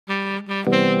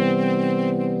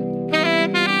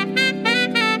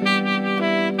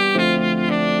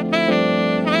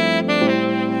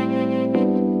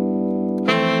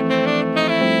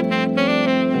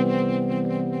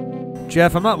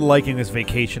Jeff, I'm not liking this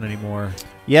vacation anymore.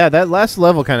 Yeah, that last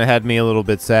level kind of had me a little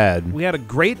bit sad. We had a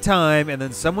great time, and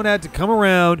then someone had to come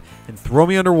around and throw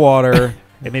me underwater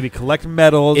and maybe collect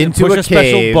medals into and push a a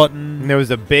special cave. button. And there was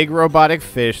a big robotic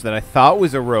fish that I thought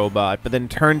was a robot, but then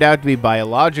turned out to be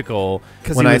biological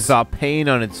when I saw pain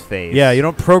on its face. Yeah, you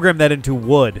don't program that into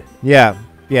wood. Yeah.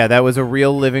 Yeah, that was a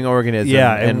real living organism.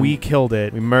 Yeah, and we killed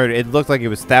it. We murdered it. It looked like it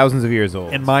was thousands of years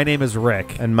old. And my name is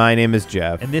Rick. And my name is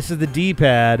Jeff. And this is the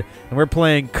D-pad, and we're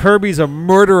playing Kirby's a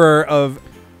murderer of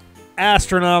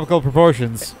astronomical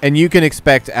proportions. And you can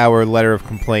expect our letter of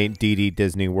complaint, DD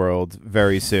Disney World,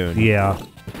 very soon. Yeah.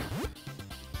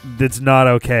 It's not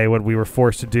okay what we were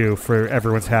forced to do for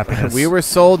everyone's happiness. We were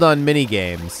sold on mini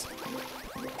games.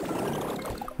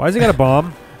 Why has he got a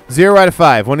bomb? 0 out of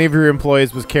 5. One of your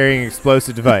employees was carrying an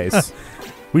explosive device.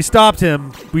 We stopped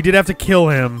him. We did have to kill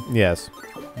him. Yes.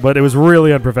 But it was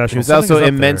really unprofessional. He was also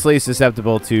immensely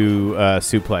susceptible to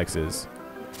suplexes.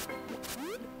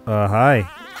 Hi.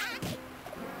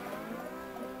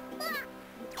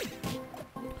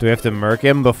 Do we have to murk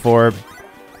him before...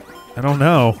 I don't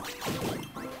know.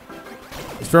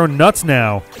 He's throwing nuts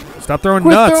now. Stop throwing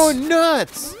Quit nuts. throwing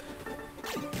nuts!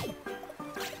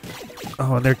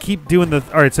 Oh, and they keep doing the...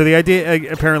 All right, so the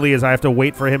idea apparently is I have to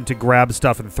wait for him to grab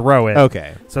stuff and throw it.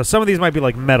 Okay. So some of these might be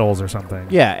like medals or something.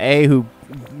 Yeah, A, you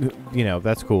know,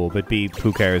 that's cool, but B,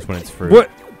 who cares when it's fruit?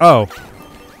 What? Oh.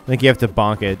 I think you have to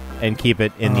bonk it and keep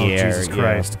it in the air. Jesus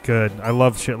Christ. Good. I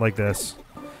love shit like this.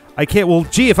 I can't... Well,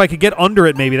 gee, if I could get under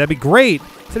it, maybe. That'd be great.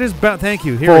 So it is about... Thank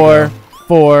you. Here we go.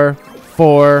 4.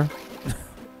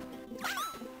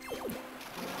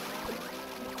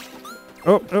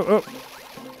 Oh.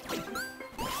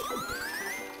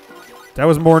 That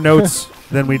was more notes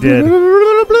than we did.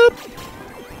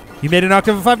 You made an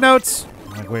octave of 5 notes?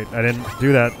 I'm like, wait, I didn't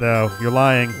do that, though. You're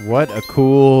lying. What a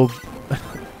cool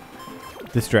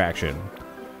distraction.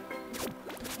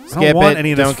 Skip I don't want it.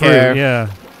 any of this Don't fruit. care. Yeah.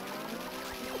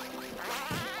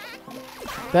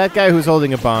 That guy who's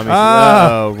holding a bomb is... Ah!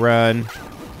 Oh, run.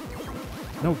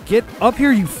 No, get up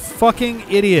here, you fucking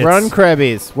idiots. Run,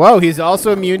 Kirbys. Whoa, he's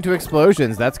also immune to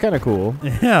explosions. That's kind of cool.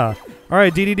 Yeah. All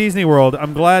right, DD Disney World.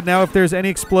 I'm glad now if there's any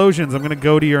explosions, I'm going to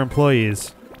go to your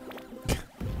employees.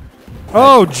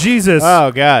 Oh, Jesus.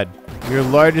 Oh, God. Your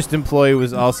largest employee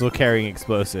was also carrying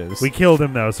explosives. We killed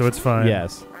him, though, so it's fine.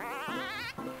 Yes.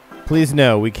 Please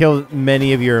know, we killed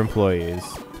many of your employees.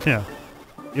 Yeah.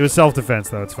 It was self-defense,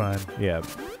 though. It's fine. Yeah.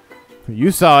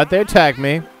 You saw it. They attacked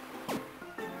me.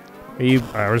 Are you...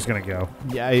 All right, we're just going to go.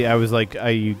 Yeah, I was like,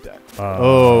 are you...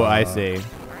 oh, I see.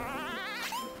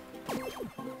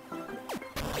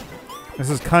 This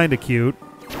is kind of cute.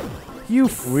 You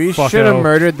We should have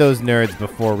murdered those nerds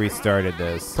before we started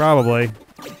this. Probably.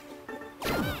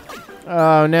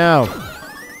 Oh, no.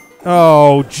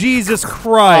 Oh, Jesus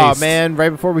Christ. Oh, man, right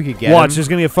before we could get Watch, him. there's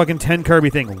going to be a fucking 10 Kirby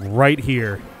thing right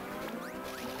here.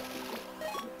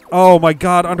 Oh, my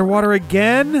God. Underwater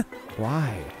again?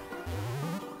 Why?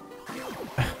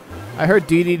 I heard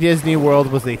DD Disney World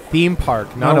was a theme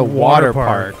park, not a water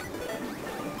park.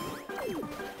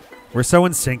 We're so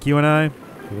in sync, you and I.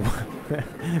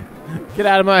 Get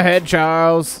out of my head,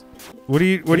 Charles. What are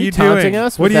you doing? Taunting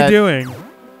us What with are you that? doing?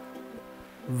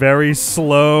 Very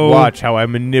slow. Watch how I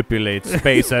manipulate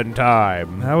space and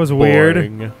time. That was weird.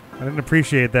 Boring. I didn't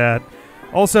appreciate that.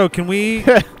 Also, can we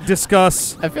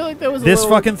discuss I feel like that was this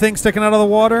fucking thing sticking out of the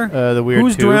water? The weird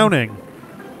Who's tube. drowning?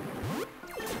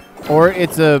 Or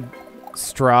it's a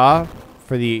straw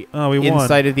for the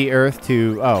inside of the earth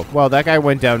to... Oh, well, that guy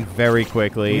went down very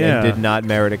quickly and did not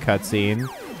merit a cutscene.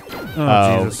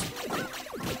 Oh, Jesus.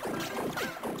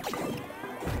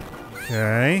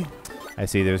 Okay. I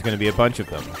see there's going to be a bunch of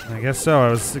them. I guess so.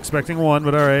 I was expecting one,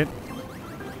 but all right.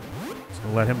 Just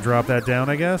gonna let him drop that down,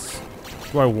 I guess.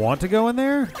 Do I want to go in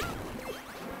there?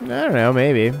 I don't know,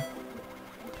 maybe.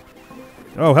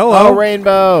 Oh, hello. Oh,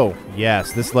 rainbow.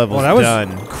 Yes, this level's done.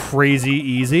 That was crazy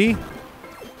easy.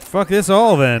 Fuck this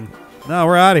all, then. No,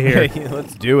 we're out of here.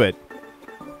 Let's do it.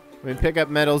 I mean, pick up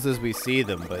medals as we see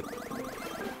them, but...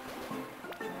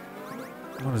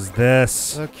 What is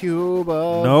this? The cube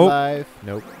of Nope. life.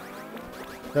 Nope.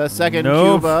 The second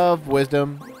Nope. cube of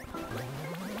wisdom.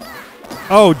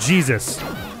 Oh, Jesus.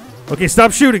 Okay,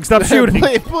 stop shooting. Stop shooting.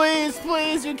 Please, please,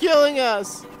 please, you're killing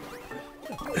us.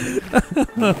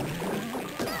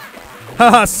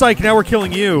 Haha, psych, now we're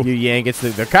killing you. You yank it.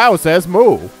 The cow says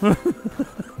moo.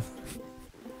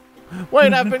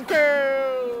 Wait, I've been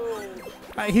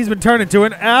killed. He's been turned into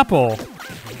an apple.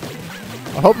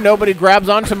 I hope nobody grabs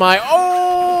onto my...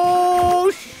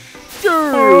 Oh,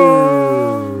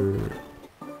 sure.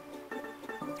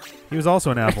 He was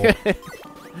also an apple.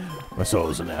 My soul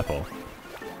is an apple.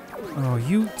 Oh,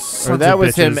 you sons Or that of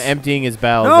was him bitches. emptying his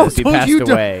bowels No, as he don't passed you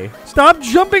away. Stop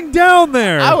jumping down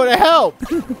there! I would have helped.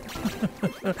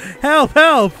 Help,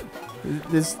 help!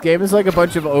 This game is like a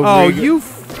bunch of over. Oh, you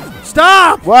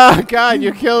stop! Wow, God,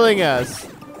 you're killing us.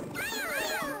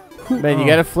 Man, you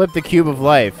gotta flip the cube of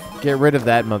life. Get rid of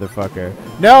that motherfucker.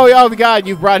 No, oh God,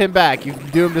 you've brought him back.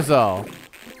 You've doomed us all.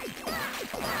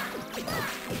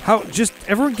 How? Just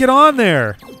everyone get on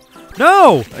there.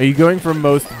 No! Are you going for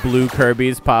most blue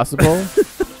Kirbys possible?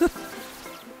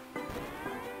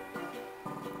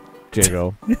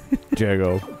 Jiggle.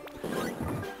 Jiggle.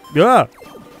 Yeah.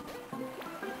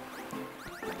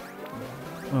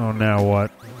 Oh, now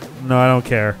what? No, I don't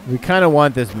care. We kind of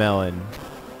want this melon.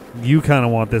 You kind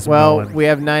of want this Well, melon. we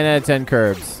have 9 out of 10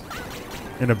 Kirbs.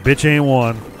 And a bitch ain't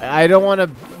one. I don't want to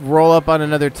roll up on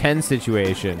another 10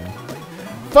 situation.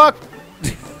 Fuck!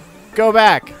 Go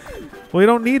back. Well, you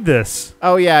don't need this.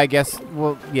 Oh, yeah, I guess.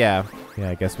 Well, yeah. Yeah,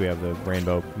 I guess we have the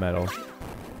rainbow medal.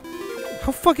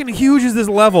 How fucking huge is this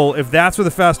level if that's where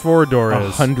the fast forward door is?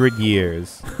 100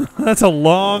 years. That's a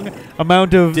long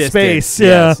amount of Distance, space.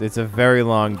 yes, Yeah. it's a very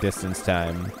long distance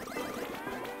time.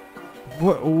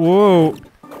 Whoa.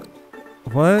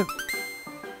 What?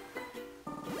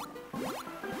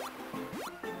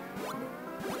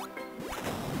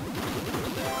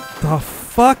 The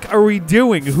fuck are we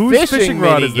doing? Whose fishing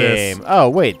rod is this? Oh,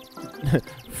 wait.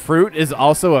 Fruit is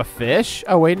also a fish?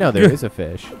 Oh, wait, no, there is a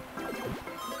fish.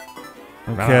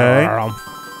 Okay.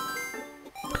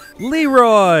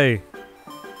 Leroy!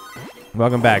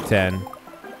 Welcome back, 10.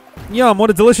 Yum, what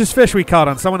a delicious fish we caught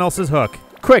on someone else's hook.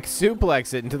 Quick,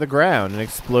 suplex it into the ground and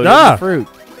explode Ah! the fruit.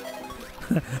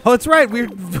 Oh, that's right.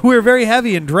 We're very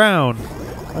heavy and drown.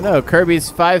 Oh, no, Kirby's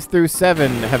 5 through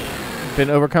 7 have been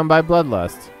overcome by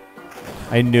bloodlust.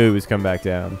 I knew he was coming back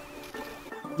down.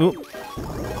 Ooh.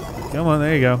 Come on,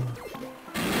 there you go.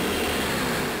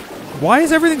 Why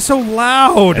is everything so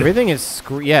loud? Everything is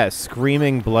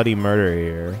screaming bloody murder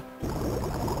here.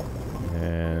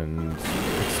 And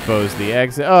expose the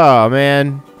exit. Oh,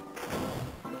 man.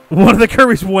 One of the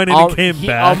Kirbys went in and came he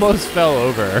back. almost fell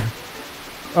over.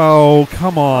 Oh,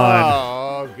 come on.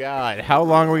 Oh, God. How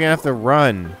long are we going to have to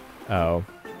run? Oh.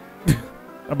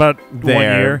 About 1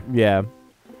 year. Yeah.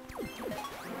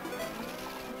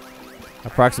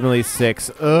 Approximately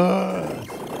 6. Ugh.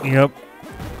 Yep.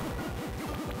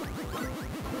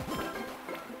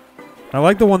 I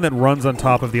like the one that runs on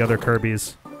top of the other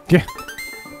Kirbys. Yeah.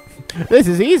 This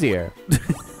is easier.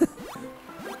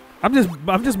 I'm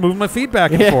just moving my feet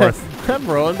back and forth. I'm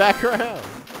rolling back around.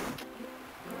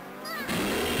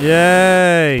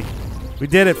 Yay! We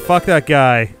did it. Fuck that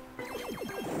guy.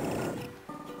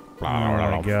 Oh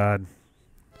my god.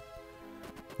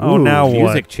 Oh, Ooh, now what?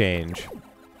 music change.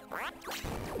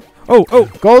 Oh,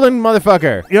 Golden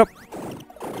motherfucker. Yep.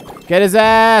 Get his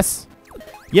ass.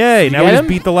 Yay! Now we get just him?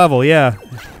 beat the level. Yeah.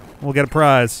 We'll get a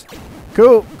prize.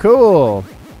 Cool. Cool.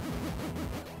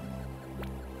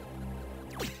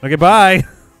 Okay, bye.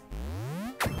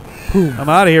 I'm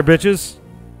out of here, bitches.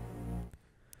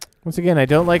 Once again, I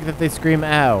don't like that they scream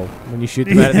 "ow" when you shoot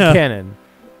them out of the cannon.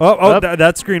 Oh,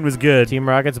 that screen was good. Team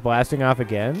Rocket's blasting off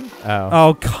again. Oh.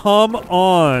 Oh, come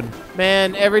on.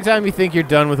 Man, every time you think you're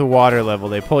done with a water level,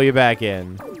 they pull you back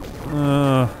in.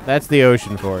 That's the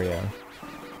ocean for you.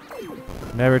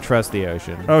 Never trust the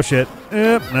ocean. Oh, shit.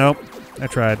 Nope. I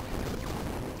tried.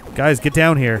 Guys, get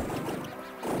down here.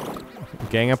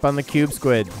 Gang up on the cube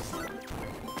squid.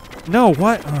 No,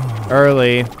 what? Oh.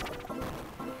 Early.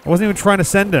 I wasn't even trying to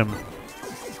send him.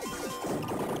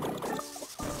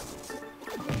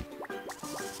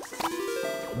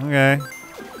 Okay.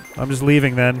 I'm just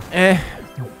leaving then. Yeah,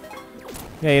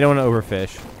 you don't want to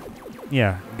overfish.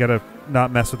 Yeah, gotta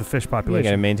not mess with the fish You population.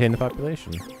 gotta maintain the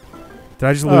population. Did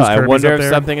I just lose I Kirbys wonder up if there?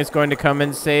 something is going to come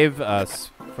and save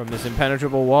us from this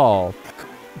impenetrable wall.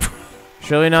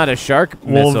 Surely not a shark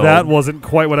missile. Well, that wasn't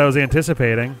quite what I was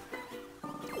anticipating.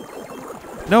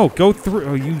 No, go through.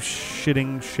 Oh, you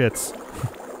shitting shits.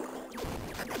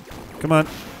 Come on.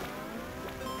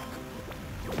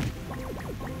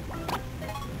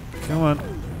 Come on.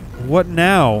 What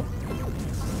now?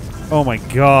 Oh my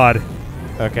god.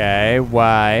 Okay,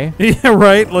 why? Yeah,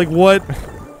 right? Like what?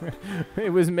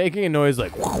 It was making a noise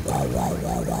like...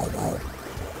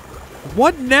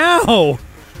 What now?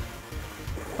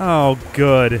 Oh,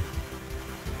 good.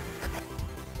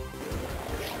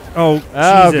 Oh,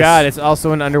 Jesus. God, it's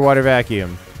also an underwater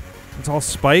vacuum. It's all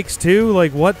spikes, too?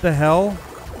 Like, what the hell?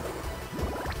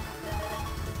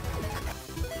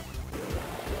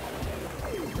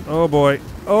 Oh, boy.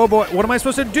 Oh, boy. What am I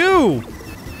supposed to do?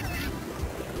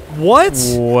 What?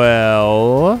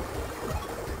 Well...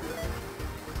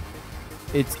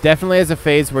 It's definitely has a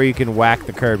phase where you can whack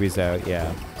the Kirbys out,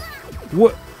 yeah.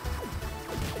 What?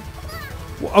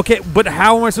 Okay, but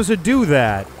how am I supposed to do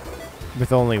that?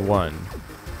 With only one.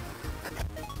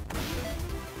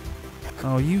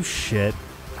 Oh, you shit.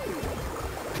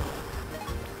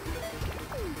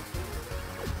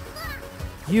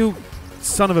 You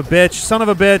son of a bitch. Son of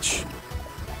a bitch.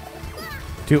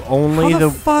 To only How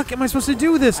the fuck am I supposed to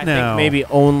do this I now? think maybe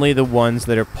only the ones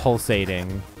that are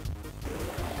pulsating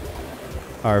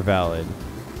are valid.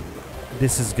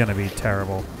 This is gonna be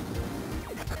terrible.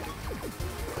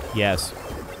 Yes.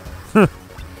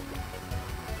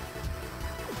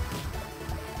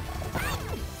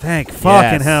 Thank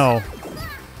fucking hell.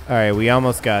 All right, we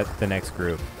almost got the next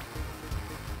group.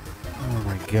 Oh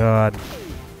my god.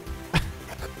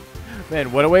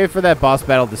 Man, what a way for that boss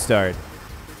battle to start.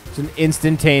 It's an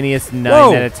instantaneous 9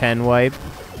 Whoa. out of 10 wipe.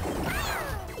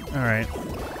 All right.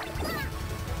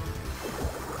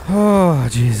 Oh,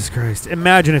 Jesus Christ.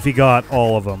 Imagine if he got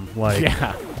all of them. Like,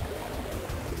 Yeah.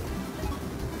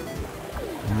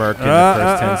 Murk in the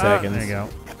first 10 seconds. There you go.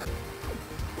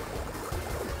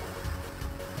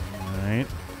 All right.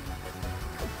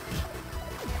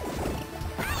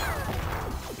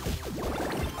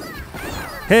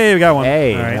 Hey, we got one.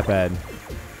 Hey, all right. not bad.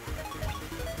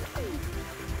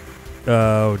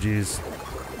 Oh, jeez.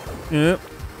 Yep.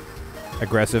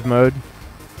 Aggressive mode.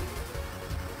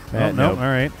 Oh, no. All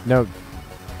right. No.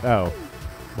 Oh.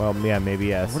 Well, yeah, maybe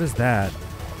yes. What is that?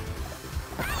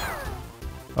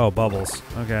 Oh, bubbles.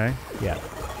 Okay. Yeah.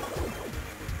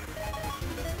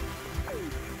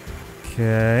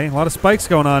 Okay. A lot of spikes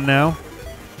going on now.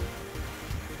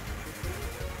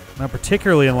 Not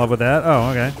particularly in love with that. Oh,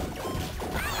 okay.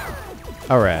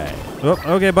 All right. Oh,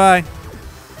 okay, bye.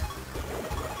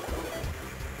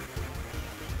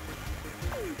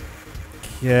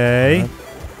 Okay.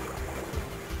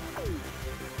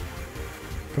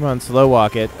 Come on, slow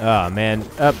walk it. Oh, man.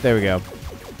 Up, there we go.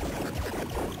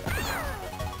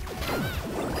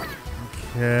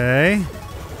 Okay.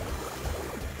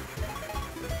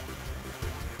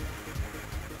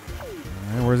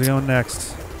 All right, where's he going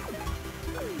next?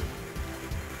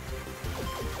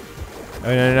 Oh,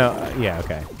 no. Yeah,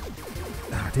 okay.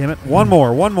 Oh, damn it. One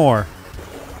more. One more.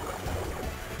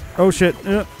 Oh, shit.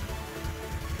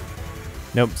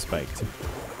 Nope, spiked.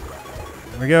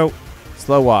 There we go.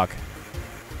 Slow walk.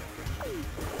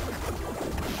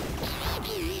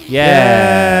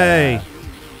 Yeah. Yay.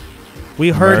 We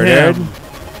heard Murdered. him.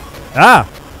 Ah.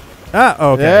 Ah,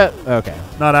 okay. Yeah, okay.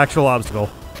 Not actual obstacle.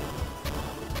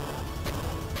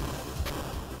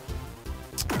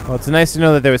 Well, it's nice to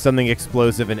know that there was something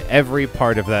explosive in every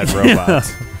part of that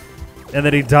robot. And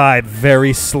that he died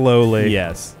very slowly.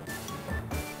 Yes.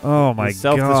 Oh, my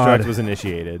Self-destruct God. was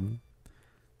initiated.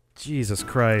 Jesus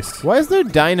Christ. Why is there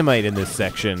dynamite in this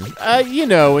section? You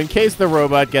know, in case the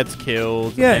robot gets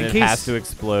killed and it has to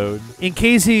explode. In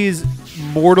case he's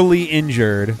mortally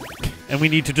injured and we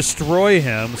need to destroy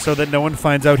him so that no one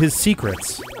finds out his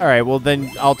secrets. All right, well,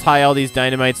 then I'll tie all these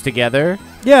dynamites together.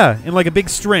 Yeah, in like a big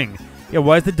string. Yeah,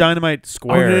 why is the dynamite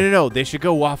square? Oh, no. They should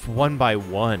go off one by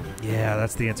one. Yeah,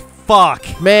 that's the answer.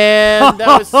 Fuck. Man,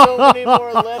 that was so many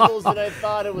more levels than I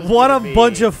thought it was. What a be.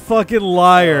 bunch of fucking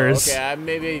liars. Oh, okay,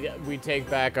 maybe we take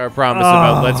back our promise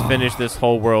about let's finish this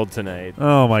whole world tonight.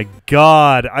 Oh, my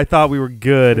God. I thought we were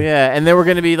good. Yeah, and there were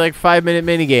going to be like 5-minute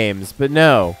mini games, but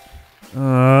no.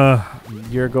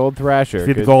 You're a gold thrasher.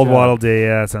 Feed the gold Waddle Dee.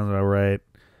 Yeah, that sounds about right.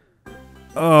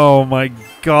 Oh, my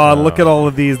God. Look at all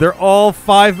of these. They're all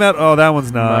 5 metal. Oh, that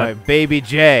one's not. My baby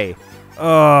J.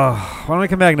 Why don't I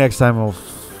come back next time and we'll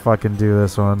fucking do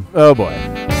this one? Oh, boy.